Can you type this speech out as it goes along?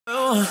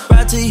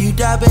Right till you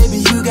die, baby,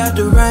 you got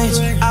the range.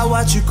 I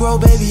watch you grow,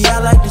 baby, I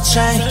like the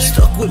change.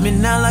 Stuck with me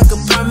now like a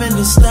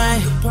permanent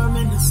stain.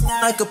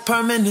 Like a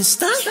permanent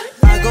stain.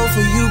 I go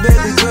for you,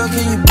 baby girl,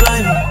 can you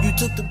blame me? You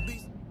took the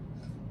beat.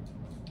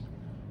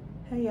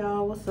 Hey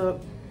y'all, what's up?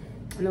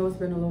 I know it's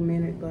been a little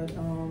minute, but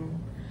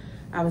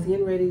I was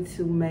getting ready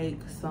to make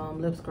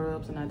some lip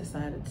scrubs and I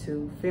decided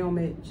to film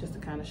it just to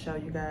kind of show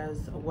you guys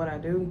what I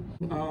do.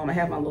 I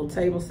have my little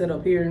table set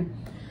up here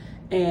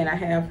and I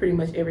have pretty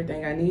much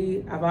everything I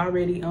need. I've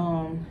already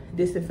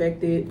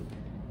disinfected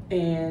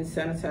and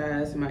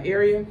sanitized my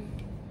area.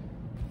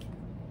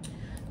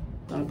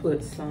 Gonna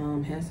put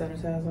some hand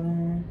sanitizer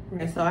on.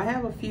 Right, so I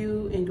have a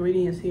few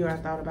ingredients here I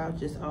thought about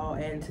just all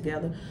adding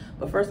together.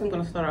 But first I'm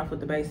gonna start off with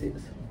the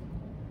basics.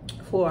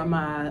 For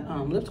my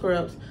lip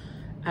scrubs,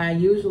 I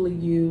usually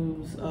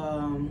use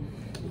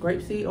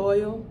grapeseed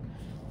oil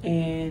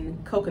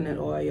and coconut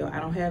oil. I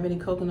don't have any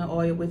coconut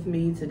oil with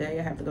me today.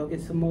 I have to go get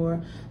some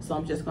more. So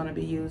I'm just gonna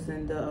be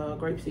using the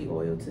grapeseed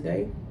oil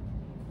today.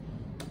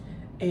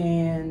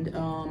 And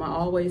I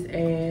always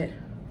add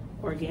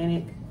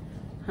organic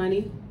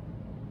honey.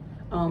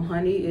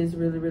 Honey is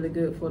really, really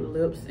good for the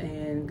lips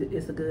and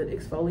it's a good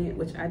exfoliant,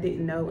 which I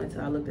didn't know until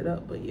I looked it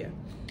up, but yeah.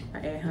 I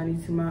add honey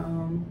to my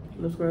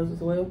lip scrubs as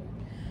well.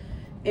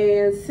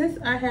 And since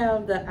I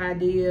have the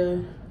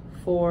idea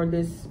for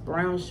this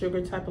brown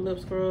sugar type of lip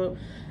scrub,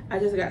 I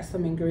just got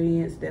some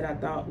ingredients that I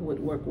thought would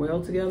work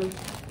well together.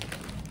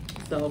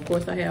 So of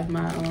course I have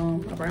my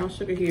brown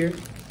sugar here.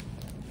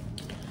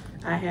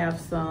 I have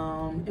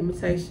some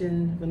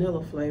imitation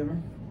vanilla flavor.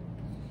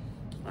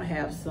 I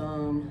have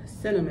some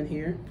cinnamon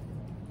here.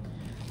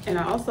 And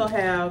I also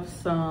have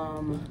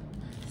some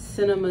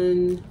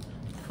cinnamon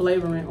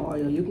flavoring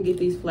oil. You can get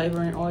these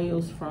flavoring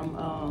oils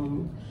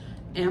from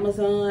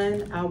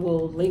Amazon. I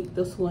will link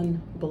this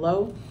one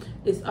below.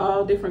 It's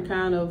all different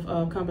kind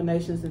of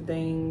combinations and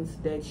things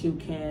that you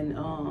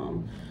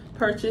can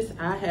purchase.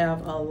 I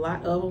have a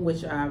lot of them,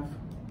 which I've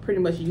pretty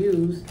much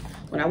used.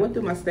 When I went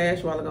through my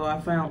stash a while ago, I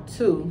found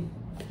 2.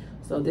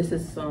 So this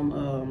is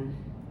some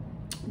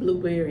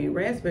blueberry and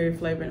raspberry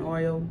flavoring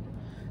oil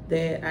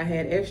that I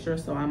had extra,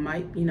 so I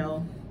might, you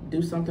know,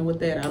 do something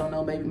with that. I don't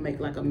know, maybe make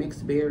like a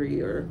mixed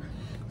berry or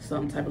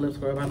some type of lip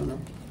scrub, I don't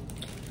know.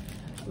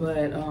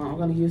 But I'm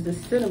gonna use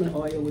this cinnamon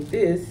oil with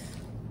this.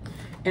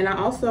 And I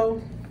also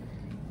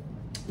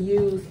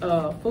use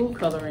food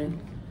coloring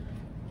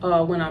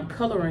when I'm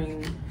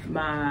coloring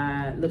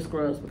my lip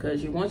scrubs,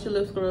 because you want your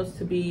lip scrubs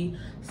to be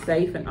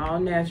safe and all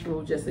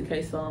natural, just in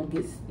case some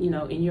gets, you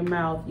know, in your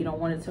mouth. You don't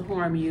want it to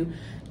harm you.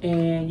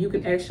 And you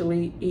can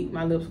actually eat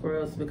my lip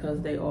scrubs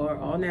because they are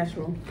all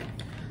natural.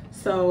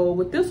 So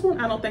with this one,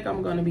 I don't think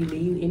I'm gonna be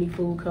needing any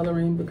food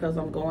coloring because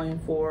I'm going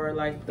for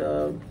like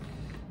the,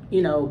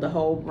 you know, the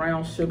whole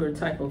brown sugar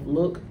type of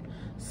look.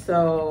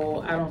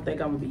 So I don't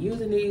think I'm gonna be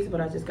using these, but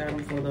I just got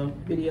them for the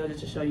video just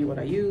to show you what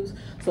I use.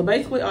 So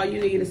basically all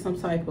you need is some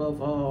type of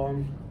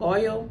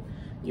oil,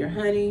 your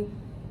honey,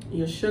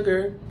 your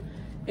sugar,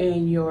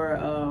 and your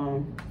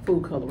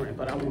food coloring,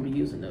 but I won't be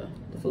using the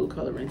food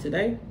coloring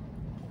today.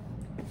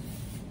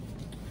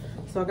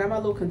 So I got my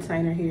little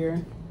container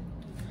here.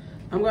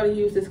 I'm gonna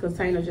use this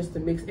container just to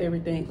mix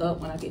everything up.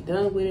 When I get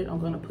done with it,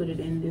 I'm gonna put it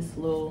in this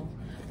little,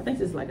 I think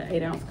this is like an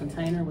 8-ounce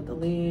container with the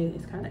lid.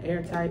 It's kind of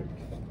airtight.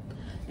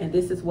 And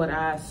this is what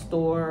I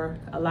store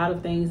a lot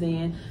of things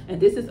in. And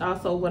this is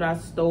also what I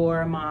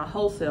store my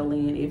wholesale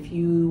in. If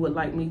you would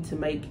like me to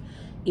make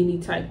any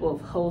type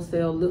of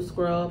wholesale lip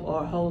scrub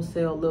or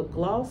wholesale lip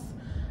gloss,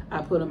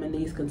 I put them in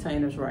these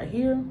containers right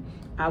here.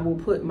 I will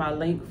put my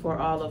link for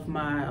all of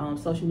my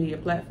social media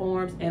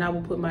platforms, and I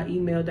will put my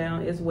email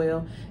down as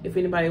well if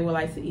anybody would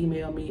like to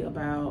email me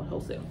about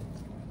wholesale.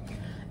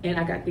 And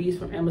I got these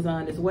from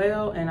Amazon as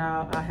well, and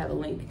I have a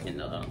link in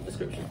the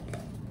description.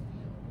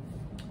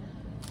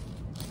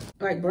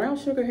 Like brown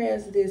sugar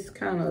has this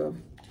kind of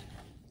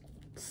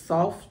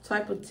soft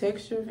type of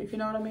texture, if you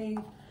know what I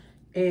mean.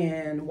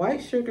 And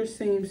white sugar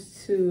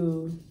seems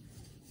to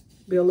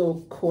be a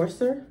little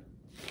coarser.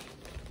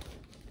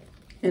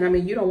 And I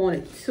mean, you don't want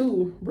it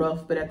too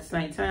rough, but at the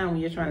same time,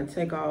 when you're trying to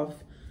take off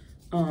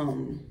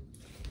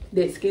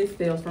that skin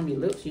cells from your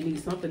lips, you need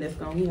something that's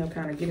gonna, you know,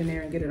 kind of get in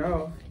there and get it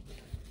off.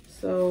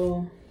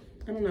 So,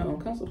 I don't know, I'm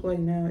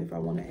contemplating now if I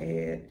want to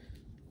add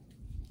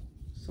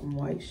some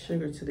white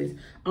sugar to this.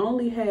 I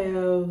only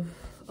have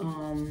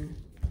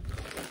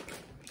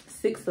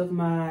 6 of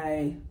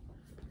my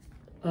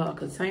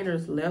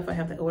containers left. I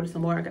have to order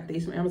some more. I got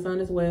these from Amazon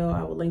as well.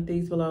 I will link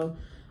these below.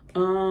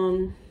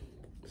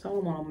 So I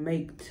don't want to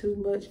make too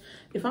much.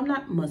 If I'm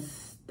not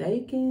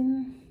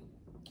mistaken,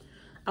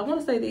 I want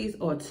to say these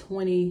are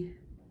 20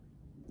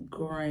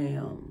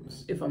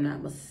 grams, if I'm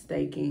not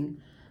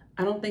mistaken.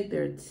 I don't think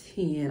they're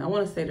 10. I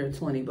want to say they're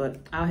 20, but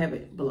I'll have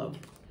it below.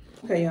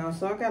 Okay, y'all,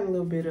 so I got a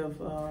little bit of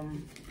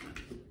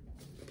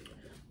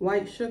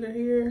white sugar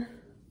here,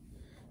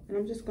 and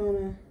I'm just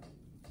gonna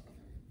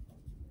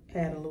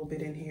add a little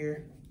bit in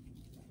here.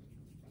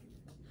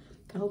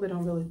 I hope it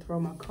don't really throw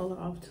my color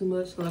off too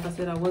much. So like I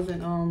said, I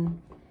wasn't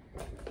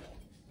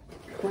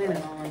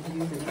planning on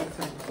using any type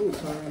of food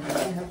coloring, but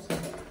I have to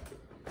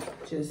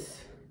just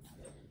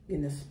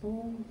get a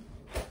spoon.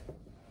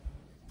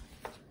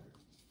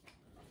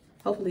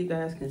 Hopefully you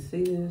guys can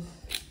see this.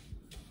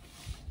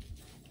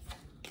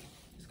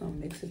 Just gonna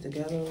mix it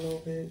together a little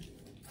bit.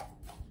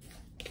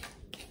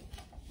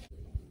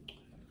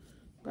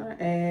 I'm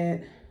gonna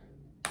add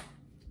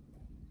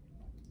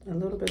a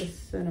little bit of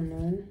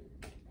cinnamon.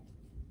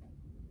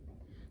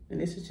 And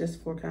this is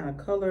just for kind of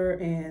color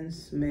and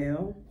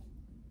smell.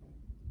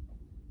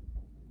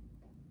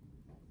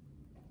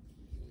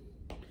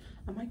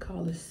 I might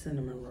call this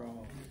cinnamon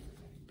roll,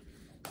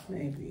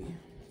 maybe.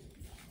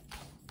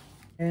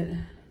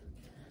 Add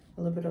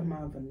a little bit of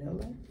my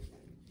vanilla.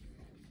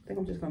 I think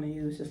I'm just gonna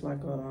use just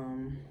like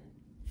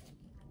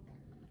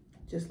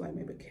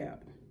maybe a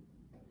cap.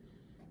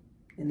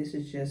 And this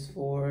is just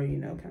for, you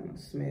know, kind of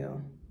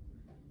smell.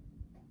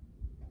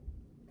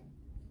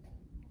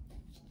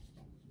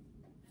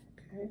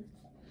 Okay.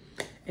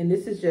 And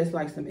this is just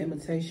like some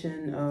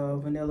imitation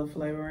of vanilla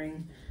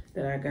flavoring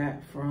that I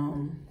got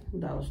from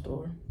Dollar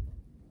Store.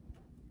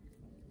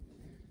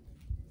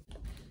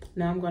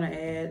 Now I'm gonna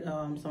add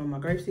some of my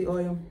grapeseed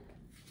oil.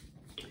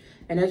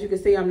 And as you can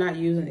see, I'm not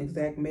using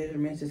exact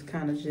measurements. It's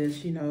kind of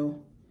just, you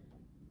know,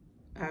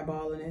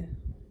 eyeballing it.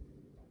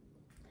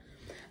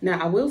 Now,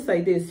 I will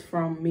say this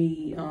from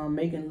me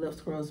making lip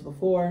scrubs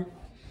before.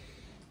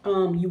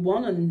 You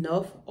want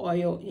enough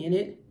oil in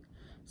it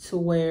to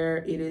where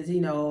it is,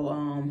 you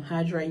know,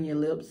 hydrating your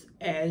lips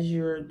as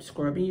you're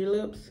scrubbing your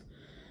lips.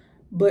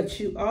 But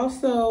you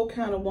also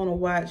kind of want to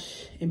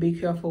watch and be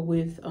careful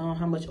with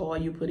how much oil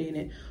you put in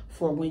it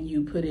for when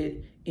you put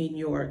it in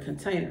your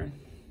container.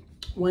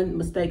 One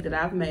mistake that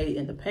I've made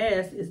in the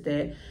past is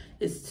that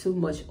it's too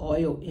much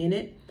oil in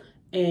it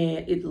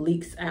and it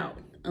leaks out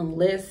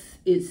unless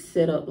it's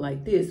set up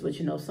like this. But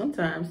you know,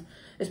 sometimes,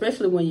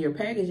 especially when you're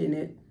packaging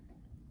it,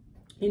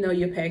 you know,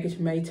 your package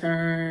may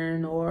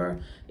turn or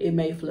it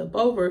may flip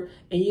over,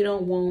 and you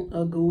don't want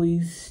a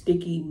gooey,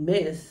 sticky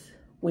mess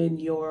when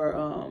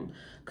your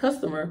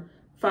customer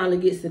finally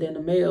gets it in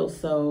the mail.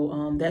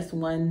 So that's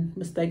one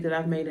mistake that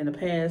I've made in the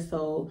past.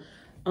 So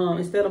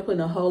instead of putting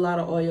a whole lot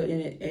of oil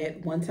in it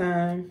at one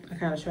time, I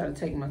kind of try to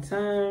take my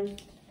time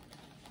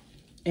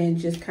and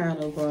just kind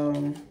of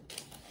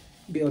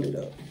build it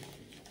up.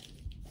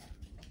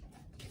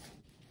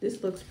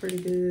 This looks pretty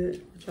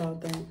good. What y'all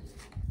think?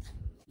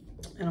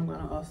 And I'm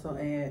gonna also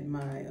add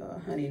my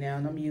honey now,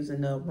 and I'm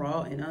using the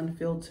raw and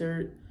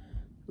unfiltered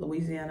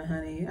Louisiana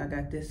honey. I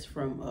got this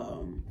from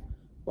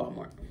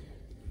Walmart.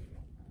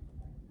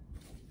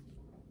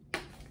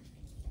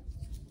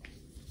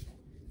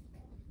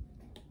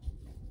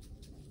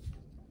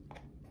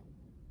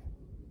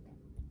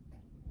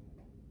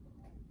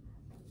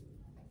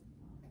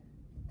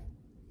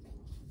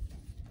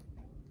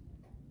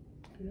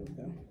 There we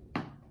go.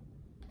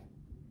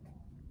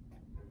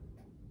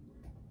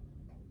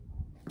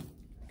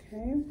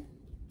 Okay.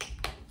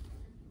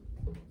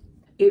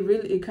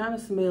 It kind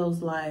of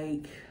smells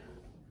like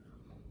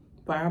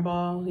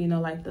Fireball, you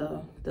know, like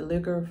the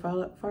liquor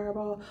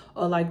Fireball,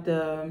 or like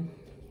the,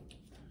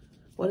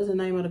 what is the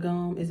name of the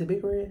gum? Is it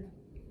Big Red?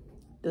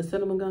 The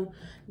cinnamon gum?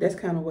 That's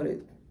kind of what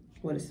it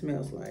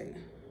smells like.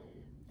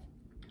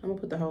 I'm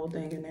gonna put the whole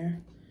thing in there.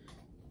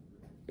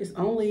 It's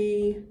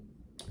only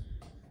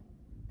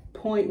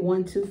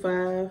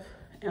 0.125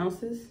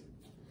 ounces.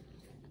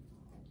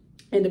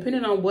 And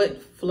depending on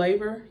what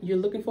flavor you're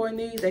looking for in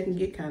these, they can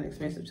get kind of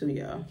expensive too,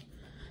 y'all.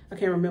 I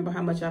can't remember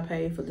how much I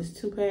paid for this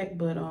 2-pack,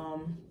 but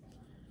I'll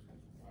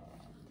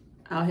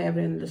have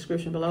it in the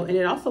description below. And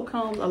it also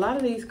comes, a lot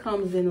of these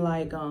comes in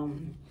like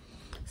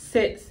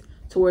sets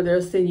to where they'll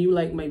send you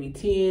like maybe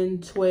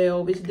 10,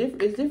 12. It's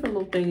different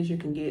little things you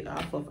can get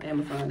off of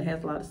Amazon. It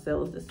has a lot of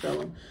sellers that sell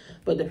them.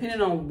 But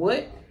depending on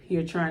what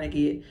you're trying to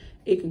get,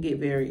 it can get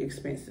very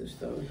expensive.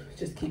 So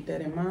just keep that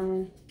in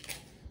mind.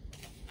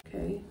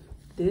 Okay.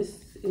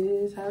 This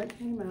is how it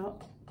came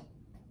out.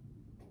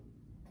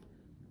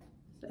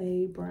 It's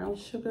a brown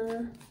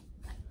sugar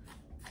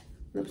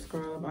lip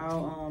scrub.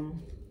 I'll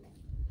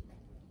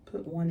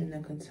put one in the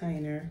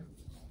container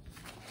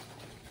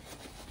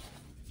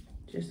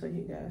just so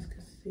you guys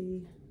can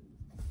see.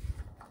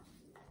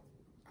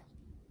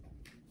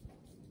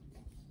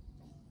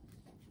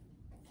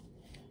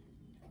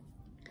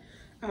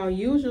 I'll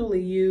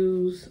usually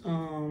use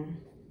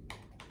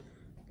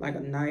like a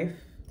knife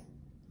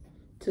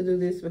to do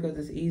this because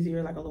it's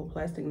easier, like a little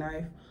plastic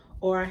knife.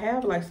 Or I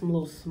have like some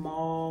little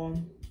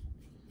small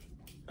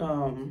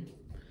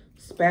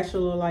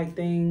spatula like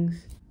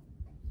things,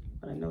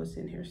 but I know it's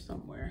in here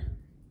somewhere.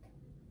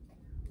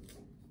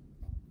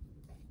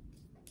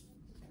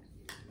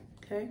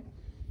 Okay,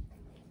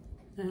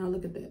 now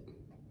look at that.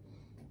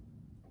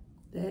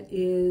 That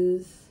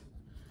is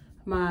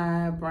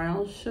my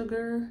brown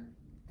sugar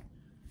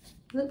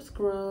lip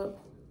scrub.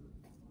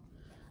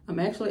 I'm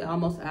actually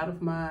almost out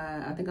of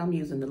my, I think I'm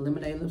using the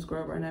lemonade lip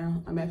scrub right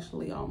now. I'm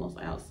actually almost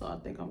out, so I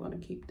think I'm gonna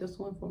keep this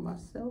one for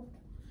myself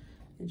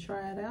and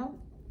try it out.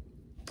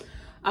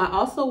 I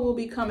also will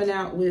be coming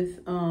out with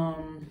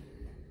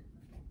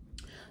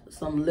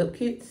some lip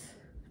kits.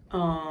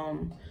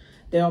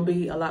 There'll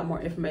be a lot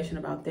more information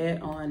about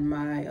that on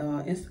my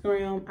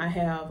Instagram. I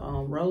have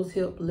rose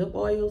hip lip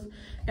oils,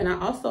 and I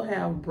also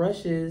have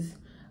brushes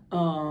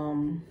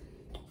for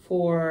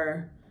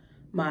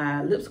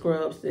my lip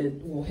scrubs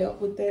that will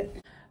help with that.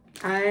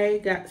 I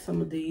got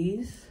some of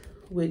these,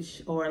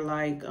 which are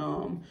like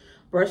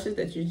brushes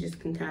that you just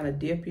can kind of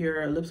dip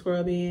your lip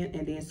scrub in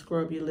and then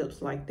scrub your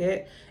lips like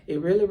that.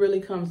 It really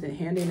comes in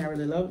handy, and I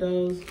really love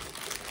those.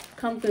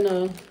 Comes in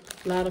a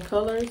lot of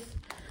colors.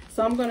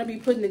 So I'm going to be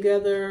putting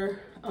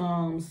together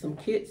some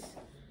kits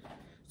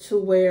to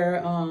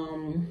where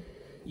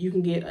you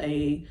can get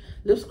a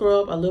lip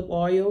scrub, a lip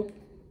oil,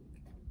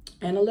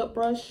 and a lip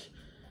brush.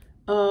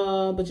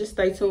 But just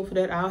stay tuned for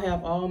that. I'll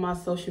have all my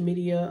social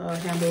media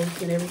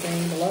handles and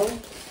everything below.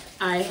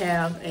 I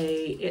have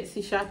a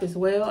Etsy shop as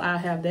well. I'll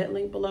have that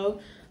link below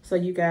so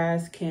you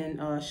guys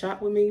can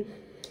shop with me.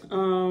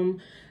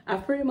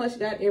 I've pretty much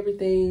got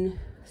everything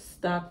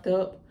stocked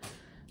up.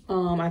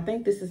 I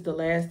think this is the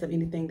last of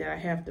anything that I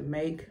have to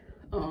make.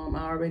 I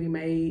already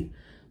made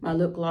my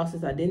lip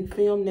glosses. I didn't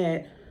film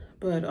that,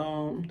 but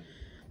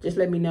just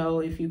let me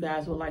know if you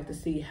guys would like to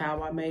see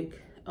how I make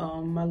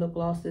my lip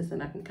glosses,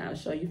 and I can kind of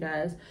show you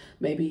guys.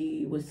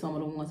 Maybe with some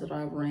of the ones that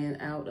I've ran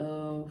out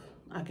of,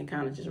 I can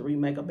kind of just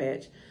remake a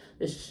batch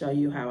just to show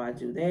you how I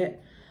do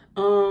that.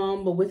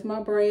 But with my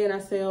brand, I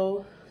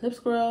sell lip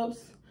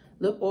scrubs,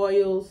 lip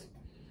oils,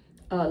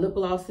 lip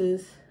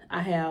glosses.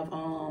 I have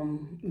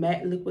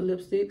matte liquid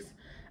lipsticks.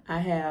 I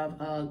have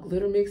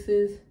glitter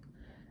mixes.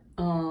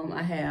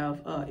 I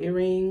have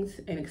earrings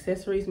and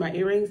accessories. My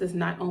earrings is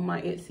not on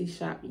my Etsy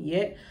shop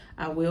yet.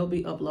 I will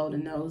be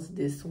uploading those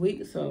this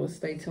week, so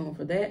stay tuned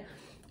for that.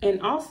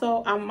 And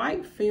also, I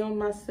might film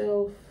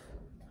myself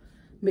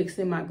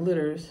mixing my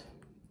glitters.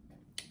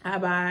 I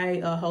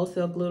buy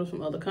wholesale glitters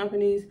from other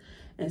companies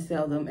and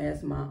sell them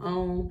as my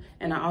own.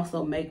 And I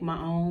also make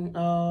my own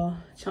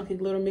chunky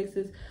glitter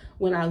mixes.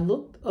 When I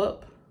looked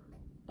up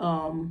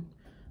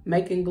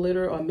making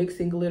glitter or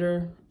mixing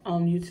glitter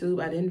on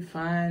YouTube, I didn't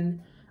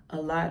find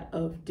a lot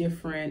of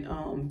different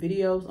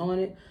videos on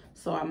it.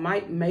 So I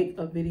might make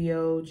a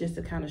video just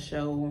to kind of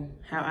show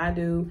how I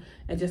do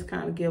and just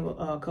kind of give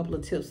a couple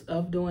of tips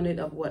of doing it,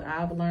 of what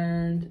I've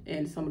learned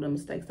and some of the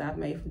mistakes I've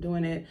made from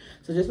doing it.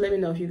 So just let me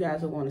know if you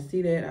guys would want to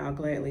see that. I'll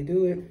gladly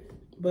do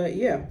it. But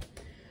yeah,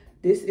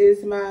 this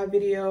is my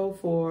video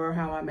for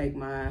how I make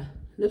my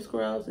lip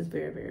scrubs. It's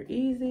very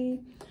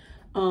easy.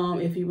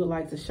 If you would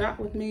like to shop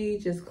with me,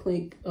 just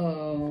click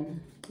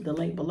the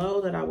link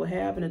below that I will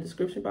have in the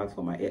description box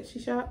for my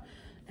Etsy shop,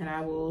 and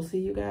I will see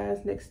you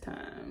guys next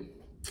time.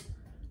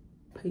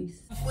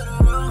 Peace.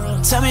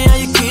 Tell me how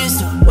you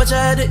kissed her, what you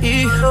had to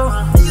eat.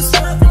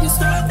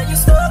 Then you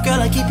stop,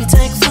 girl, I keep your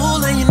tank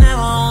full and you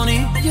never on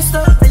it. Then you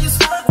stop,